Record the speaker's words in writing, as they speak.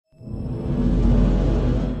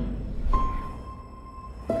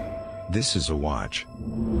This is a watch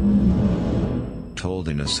told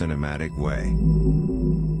in a cinematic way.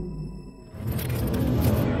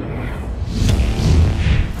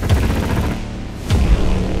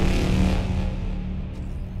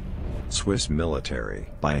 Swiss Military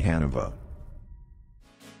by Hanover.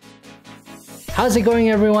 How's it going,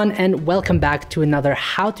 everyone, and welcome back to another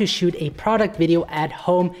how to shoot a product video at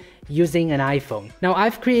home using an iPhone. Now,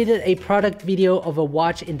 I've created a product video of a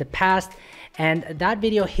watch in the past, and that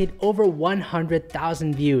video hit over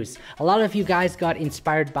 100,000 views. A lot of you guys got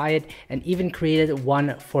inspired by it and even created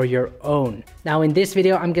one for your own. Now in this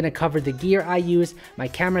video, I'm gonna cover the gear I use, my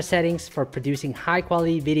camera settings for producing high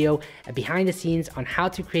quality video, and behind the scenes on how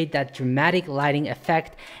to create that dramatic lighting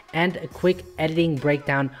effect, and a quick editing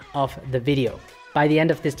breakdown of the video. By the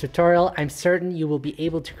end of this tutorial, I'm certain you will be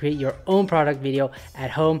able to create your own product video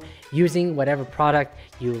at home using whatever product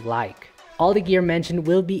you like. All the gear mentioned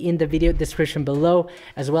will be in the video description below,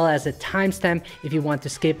 as well as a timestamp if you want to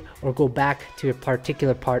skip or go back to a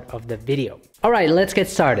particular part of the video. All right, let's get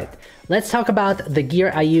started. Let's talk about the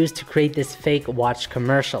gear I use to create this fake watch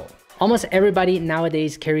commercial. Almost everybody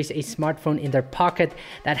nowadays carries a smartphone in their pocket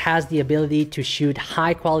that has the ability to shoot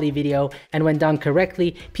high quality video, and when done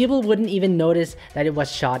correctly, people wouldn't even notice that it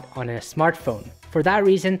was shot on a smartphone. For that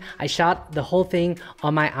reason, I shot the whole thing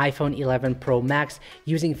on my iPhone 11 Pro Max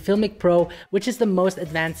using Filmmaking Pro, which is the most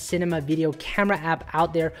advanced cinema video camera app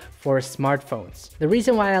out there for smartphones. The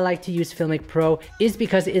reason why I like to use Filmmaking Pro is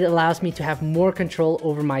because it allows me to have more control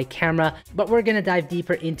over my camera, but we're gonna dive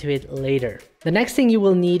deeper into it later. The next thing you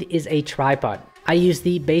will need is a tripod. I use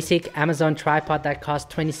the basic Amazon tripod that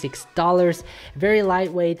costs $26, very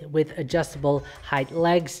lightweight with adjustable height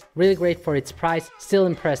legs, really great for its price, still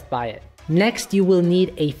impressed by it. Next, you will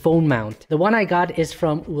need a phone mount. The one I got is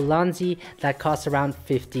from Ulanzi that costs around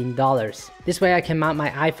 $15. This way I can mount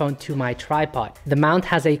my iPhone to my tripod. The mount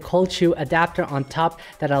has a cold shoe adapter on top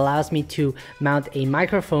that allows me to mount a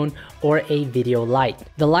microphone or a video light.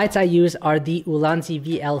 The lights I use are the Ulanzi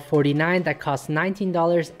VL49 that costs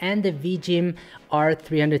 $19 and the VGIM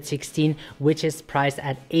R316, which is priced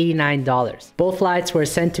at $89. Both lights were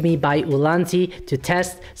sent to me by Ulanzi to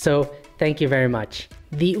test, so thank you very much.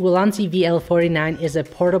 The Ulanzi VL49 is a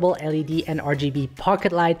portable LED and RGB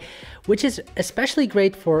pocket light, which is especially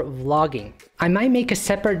great for vlogging. I might make a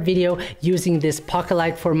separate video using this pocket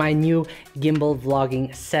light for my new gimbal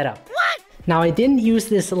vlogging setup. Now, I didn't use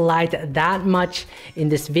this light that much in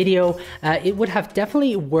this video. It would have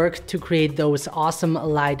definitely worked to create those awesome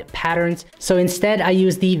light patterns. So instead, I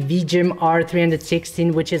used the VGIM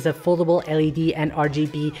R316, which is a foldable LED and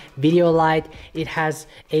RGB video light. It has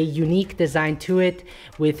a unique design to it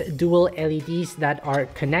with dual LEDs that are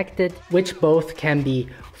connected, which both can be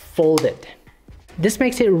folded. This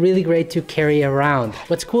makes it really great to carry around.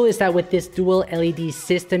 What's cool is that with this dual LED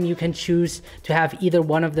system, you can choose to have either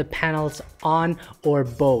one of the panels on or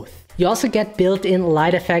both. You also get built-in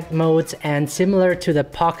light effect modes, and similar to the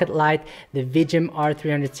pocket light, the VGIM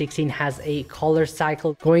R316 has a color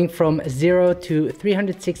cycle going from 0 to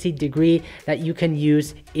 360 degree that you can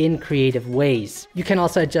use in creative ways. You can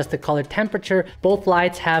also adjust the color temperature. Both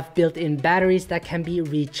lights have built-in batteries that can be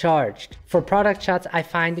recharged. For product shots, I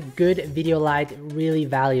find good video light really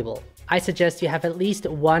valuable. I suggest you have at least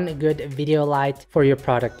one good video light for your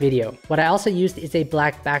product video. What I also used is a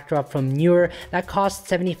black backdrop from Newer that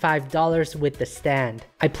costs $75 with the stand.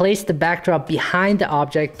 I placed the backdrop behind the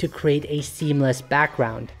object to create a seamless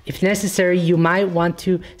background. If necessary, you might want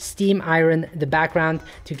to steam iron the background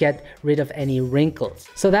to get rid of any wrinkles.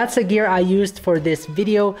 So that's the gear I used for this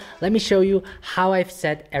video. Let me show you how I've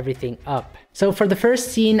set everything up. So for the first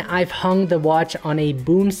scene, I've hung the watch on a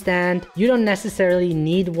boom stand. You don't necessarily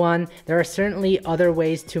need one. There are certainly other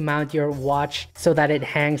ways to mount your watch so that it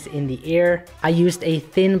hangs in the air. I used a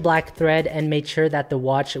thin black thread and made sure that the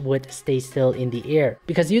watch would stay still in the air,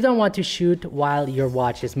 because you don't want to shoot while your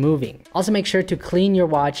watch is moving. Also, make sure to clean your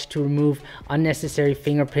watch to remove unnecessary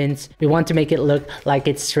fingerprints. We want to make it look like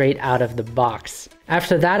it's straight out of the box.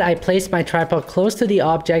 After that, I placed my tripod close to the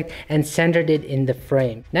object and centered it in the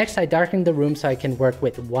frame. Next, I darkened the room so I can work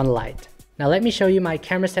with one light. Now let me show you my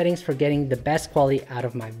camera settings for getting the best quality out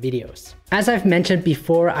of my videos. As I've mentioned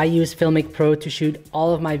before, I use Filmmaking Pro to shoot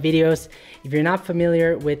all of my videos. If you're not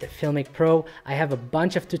familiar with Filmmaking Pro, I have a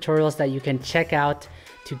bunch of tutorials that you can check out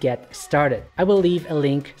to get started. I will leave a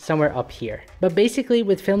link somewhere up here. But basically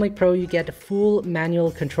with Filmmaking Pro, you get full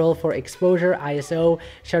manual control for exposure, ISO,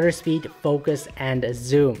 shutter speed, focus, and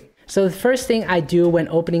zoom. So the first thing I do when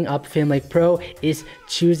opening up Filmmaking Pro is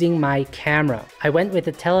choosing my camera. I went with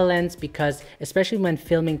the telelens because especially when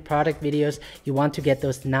filming product videos, you want to get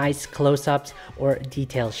those nice close-ups or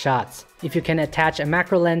detailed shots. If you can attach a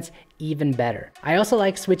macro lens, even better. I also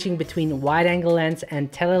like switching between wide angle lens and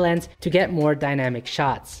telelens to get more dynamic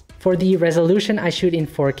shots. For the resolution, I shoot in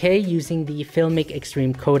 4K using the Filmic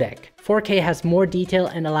Extreme codec. 4K has more detail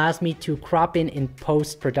and allows me to crop in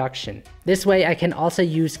post-production. This way I can also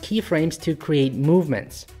use keyframes to create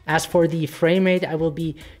movements. As for the frame rate, I will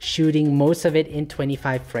be shooting most of it in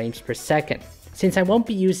 25 frames per second. Since I won't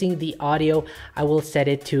be using the audio, I will set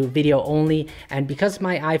it to video only, and because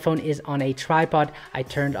my iPhone is on a tripod, I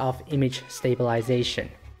turned off image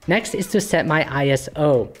stabilization. Next is to set my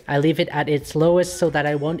ISO. I leave it at its lowest so that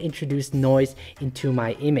I won't introduce noise into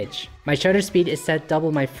my image. My shutter speed is set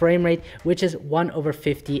double my frame rate, which is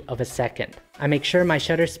 1/50 of a second. I make sure my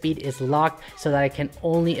shutter speed is locked so that I can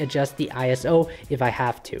only adjust the ISO if I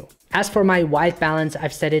have to. As for my white balance,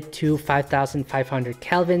 I've set it to 5500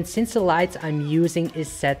 Kelvin since the lights I'm using is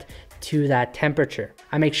set to that temperature.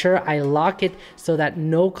 I make sure I lock it so that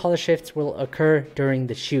no color shifts will occur during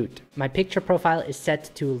the shoot. My picture profile is set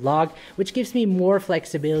to log, which gives me more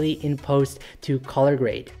flexibility in post to color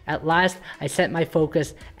grade. At last, I set my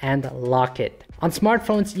focus and lock it. On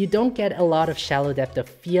smartphones, you don't get a lot of shallow depth of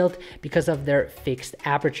field because of their fixed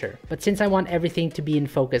aperture. But since I want everything to be in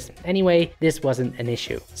focus anyway, this wasn't an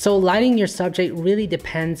issue. So lighting your subject really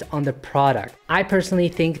depends on the product. I personally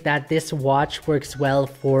think that this watch works well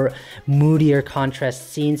for moodier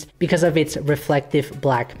contrast scenes because of its reflective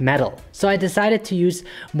black metal. So I decided to use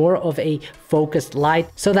more of a focused light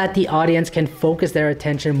so that the audience can focus their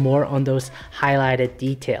attention more on those highlighted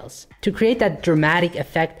details. To create that dramatic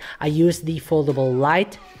effect, I used the foldable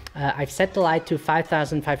light. I've set the light to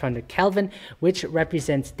 5500 Kelvin, which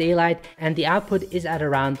represents daylight, and the output is at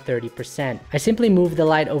around 30%. I simply moved the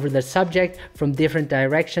light over the subject from different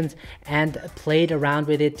directions and played around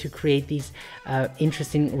with it to create these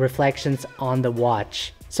interesting reflections on the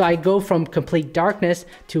watch. So I go from complete darkness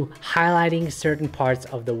to highlighting certain parts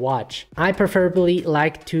of the watch. I preferably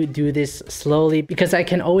like to do this slowly because I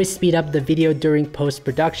can always speed up the video during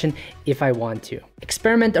post-production if I want to.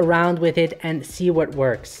 Experiment around with it and see what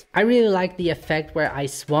works. I really like the effect where I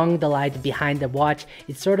swung the light behind the watch.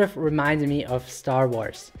 It sort of reminded me of Star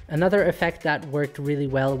Wars. Another effect that worked really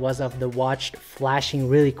well was of the watch flashing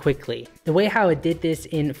really quickly. The way how I did this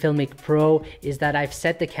in Filmic Pro is that I've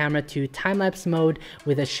set the camera to time-lapse mode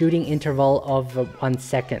with a shooting interval of 1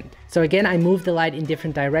 second. So again, I moved the light in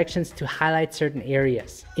different directions to highlight certain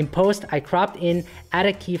areas. In post, I cropped in,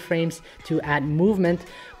 added keyframes to add movement,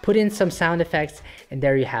 put in some sound effects, and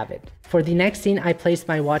there you have it. For the next scene, I placed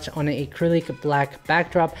my watch on an acrylic black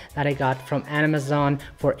backdrop that I got from Amazon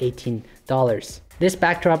for $18. This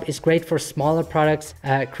backdrop is great for smaller products,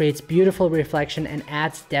 creates beautiful reflection and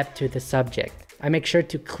adds depth to the subject. I make sure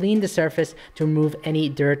to clean the surface to remove any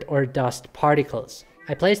dirt or dust particles.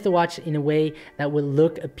 I placed the watch in a way that would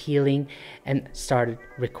look appealing and started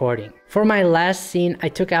recording. For my last scene, I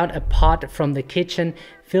took out a pot from the kitchen,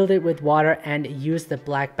 filled it with water, and used the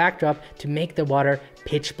black backdrop to make the water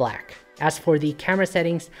pitch black. As for the camera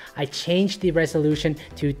settings, I changed the resolution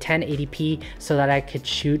to 1080p so that I could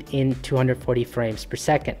shoot in 240 frames per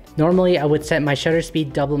second. Normally, I would set my shutter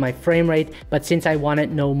speed double my frame rate, but since I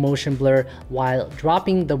wanted no motion blur while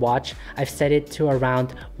dropping the watch, I've set it to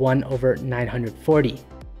around 1/940.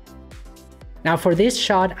 Now for this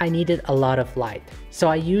shot, I needed a lot of light. So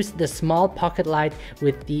I used the small pocket light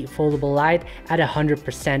with the foldable light at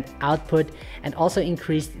 100% output and also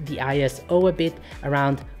increased the ISO a bit,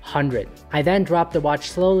 around 100. I then dropped the watch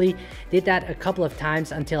slowly, did that a couple of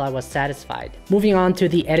times until I was satisfied. Moving on to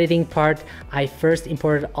the editing part, I first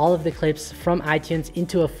imported all of the clips from iTunes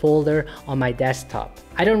into a folder on my desktop.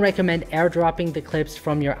 I don't recommend airdropping the clips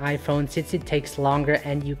from your iPhone since it takes longer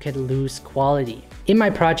and you can lose quality. In my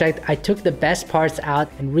project, I took the best parts out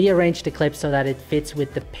and rearranged the clip so that it fits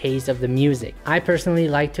with the pace of the music. I personally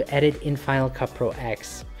like to edit in Final Cut Pro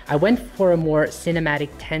X. I went for a more cinematic,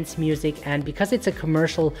 tense music, and because it's a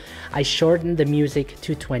commercial, I shortened the music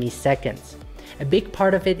to 20 seconds. A big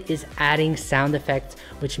part of it is adding sound effects,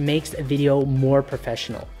 which makes a video more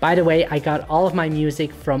professional. By the way, I got all of my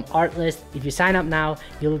music from Artlist. If you sign up now,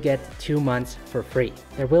 you'll get 2 months for free.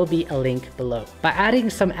 There will be a link below. By adding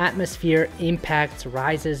some atmosphere, impacts,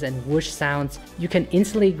 rises, and whoosh sounds, you can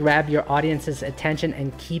instantly grab your audience's attention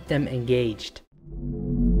and keep them engaged.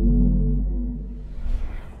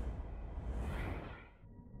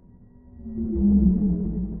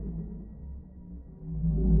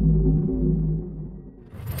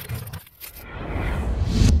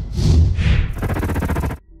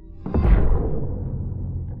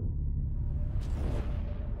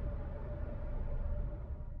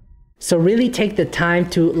 So really take the time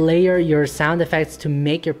to layer your sound effects to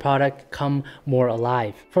make your product come more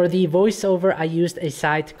alive. For the voiceover, I used a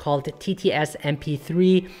site called TTS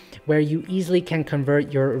MP3, where you easily can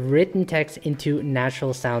convert your written text into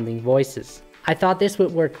natural sounding voices. I thought this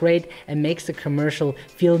would work great and makes the commercial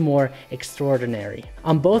feel more extraordinary.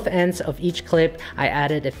 On both ends of each clip, I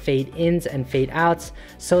added a fade ins and fade outs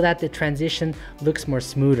so that the transition looks more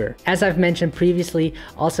smoother. As I've mentioned previously,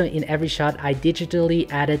 also in every shot, I digitally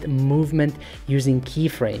added movement using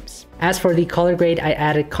keyframes. As for the color grade, I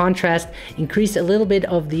added contrast, increased a little bit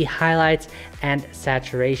of the highlights and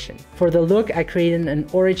saturation. For the look, I created an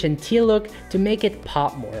orange and teal look to make it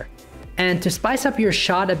pop more. And to spice up your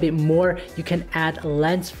shot a bit more, you can add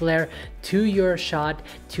lens flare to your shot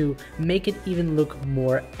to make it even look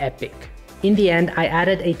more epic. In the end, I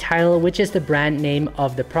added a title, which is the brand name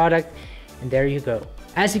of the product, and there you go.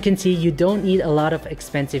 As you can see, you don't need a lot of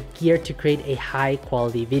expensive gear to create a high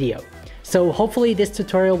quality video. So hopefully this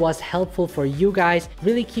tutorial was helpful for you guys.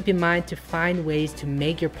 Really keep in mind to find ways to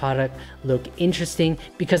make your product look interesting,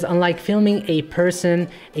 because unlike filming a person,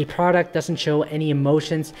 a product doesn't show any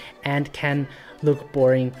emotions and can look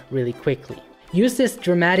boring really quickly. Use this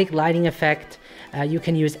dramatic lighting effect. You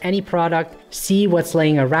can use any product, see what's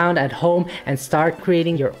laying around at home and start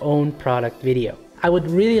creating your own product video. I would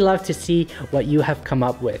really love to see what you have come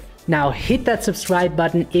up with. Now hit that subscribe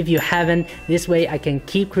button if you haven't. This way I can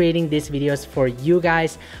keep creating these videos for you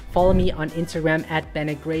guys. Follow me on Instagram at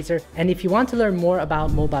Benett Graezer. And if you want to learn more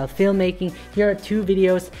about mobile filmmaking, here are 2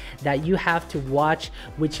 videos that you have to watch,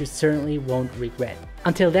 which you certainly won't regret.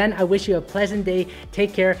 Until then, I wish you a pleasant day,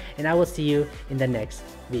 take care, and I will see you in the next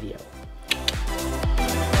video.